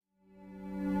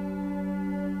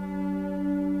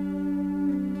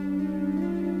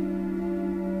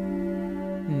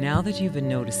Now that you've been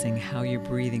noticing how your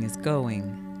breathing is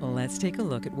going, let's take a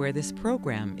look at where this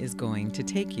program is going to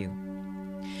take you.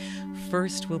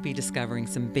 First, we'll be discovering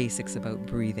some basics about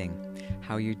breathing,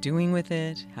 how you're doing with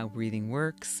it, how breathing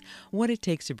works, what it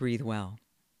takes to breathe well.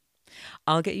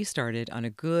 I'll get you started on a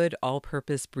good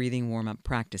all-purpose breathing warm-up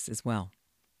practice as well.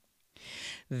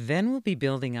 Then we'll be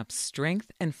building up strength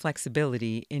and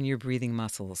flexibility in your breathing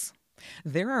muscles.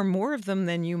 There are more of them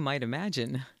than you might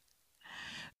imagine.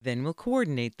 Then we'll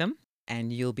coordinate them,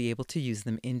 and you'll be able to use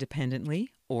them independently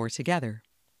or together.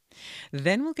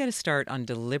 Then we'll get a start on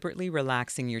deliberately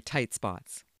relaxing your tight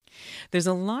spots. There's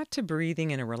a lot to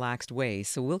breathing in a relaxed way,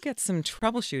 so we'll get some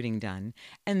troubleshooting done,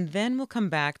 and then we'll come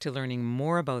back to learning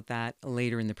more about that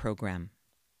later in the program.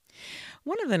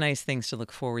 One of the nice things to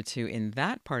look forward to in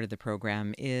that part of the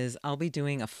program is I'll be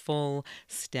doing a full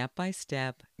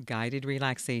step-by-step guided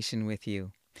relaxation with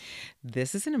you.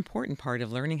 This is an important part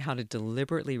of learning how to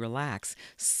deliberately relax,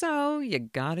 so you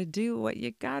gotta do what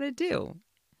you gotta do.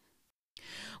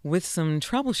 With some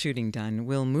troubleshooting done,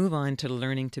 we'll move on to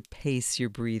learning to pace your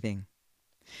breathing.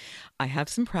 I have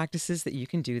some practices that you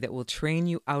can do that will train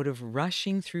you out of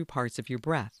rushing through parts of your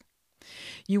breath.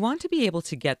 You want to be able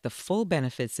to get the full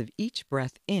benefits of each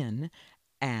breath in,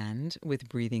 and with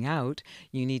breathing out,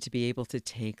 you need to be able to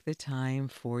take the time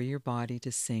for your body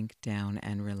to sink down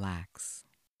and relax.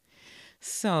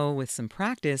 So, with some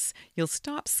practice, you'll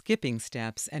stop skipping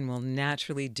steps and will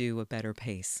naturally do a better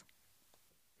pace.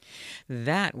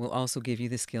 That will also give you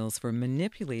the skills for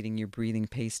manipulating your breathing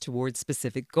pace towards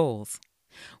specific goals.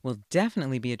 We'll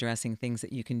definitely be addressing things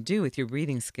that you can do with your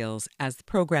breathing skills as the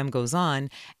program goes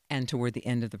on and toward the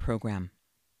end of the program.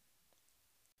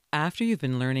 After you've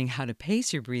been learning how to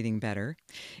pace your breathing better,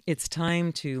 it's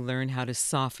time to learn how to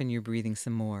soften your breathing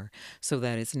some more so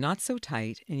that it's not so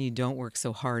tight and you don't work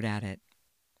so hard at it.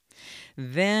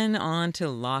 Then on to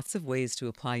lots of ways to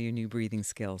apply your new breathing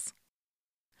skills.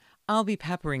 I'll be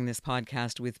peppering this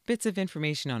podcast with bits of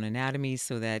information on anatomy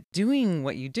so that doing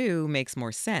what you do makes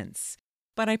more sense.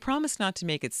 But I promise not to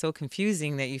make it so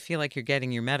confusing that you feel like you're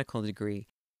getting your medical degree.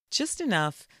 Just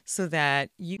enough so that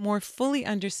you more fully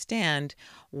understand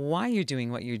why you're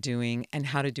doing what you're doing and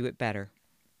how to do it better.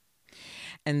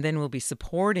 And then we'll be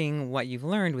supporting what you've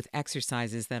learned with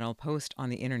exercises that I'll post on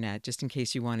the internet just in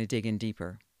case you want to dig in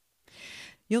deeper.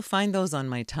 You'll find those on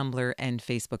my Tumblr and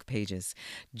Facebook pages.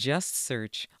 Just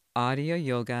search Audio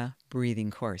Yoga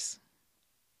Breathing Course.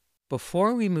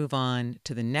 Before we move on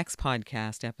to the next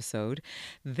podcast episode,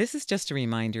 this is just a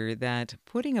reminder that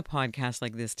putting a podcast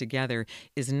like this together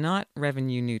is not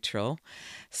revenue neutral,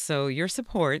 so your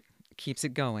support keeps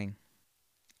it going.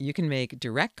 You can make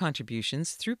direct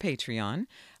contributions through Patreon,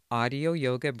 Audio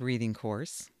Yoga Breathing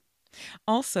Course.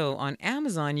 Also, on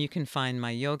Amazon, you can find my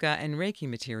yoga and Reiki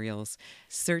materials.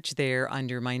 Search there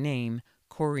under my name,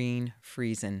 Corrine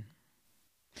Friesen.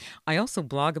 I also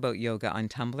blog about yoga on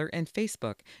Tumblr and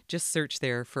Facebook. Just search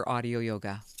there for Audio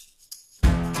Yoga.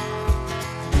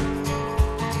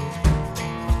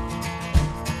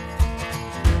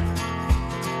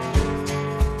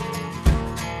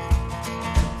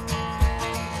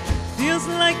 Feels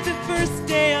like the first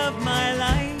day